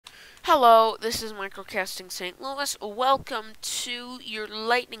Hello, this is Microcasting St. Louis. Welcome to your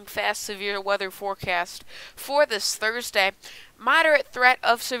lightning fast severe weather forecast for this Thursday. Moderate threat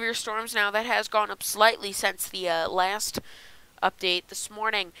of severe storms. Now that has gone up slightly since the last update this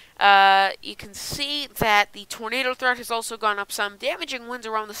morning. You can see that the tornado threat has also gone up some. Damaging winds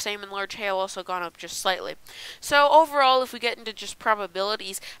around the same, and large hail also gone up just slightly. So overall, if we get into just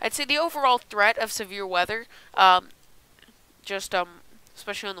probabilities, I'd say the overall threat of severe weather,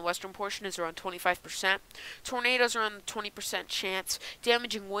 especially on the western portion, is around 25%. Tornadoes around the 20% chance.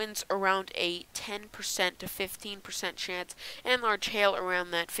 Damaging winds around a 10% to 15% chance. And large hail around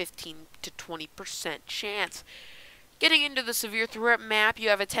that 15 to 20% chance. Getting into the severe threat map, you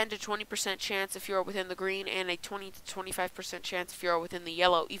have a 10 to 20% chance if you are within the green, and a 20 to 25% chance if you are within the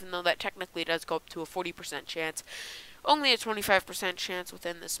yellow, even though that technically does go up to a 40% chance. Only a 25% chance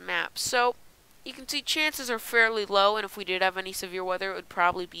within this map. So you can see chances are fairly low, and if we did have any severe weather, it would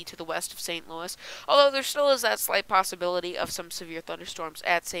probably be to the west of St. Louis. Although there still is that slight possibility of some severe thunderstorms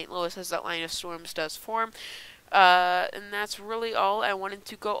at St. Louis as that line of storms does form. And that's really all I wanted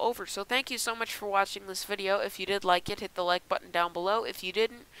to go over. So thank you so much for watching this video. If you did like it, hit the like button down below. If you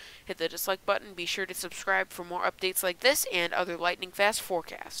didn't, hit the dislike button. Be sure to subscribe for more updates like this and other lightning fast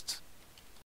forecasts.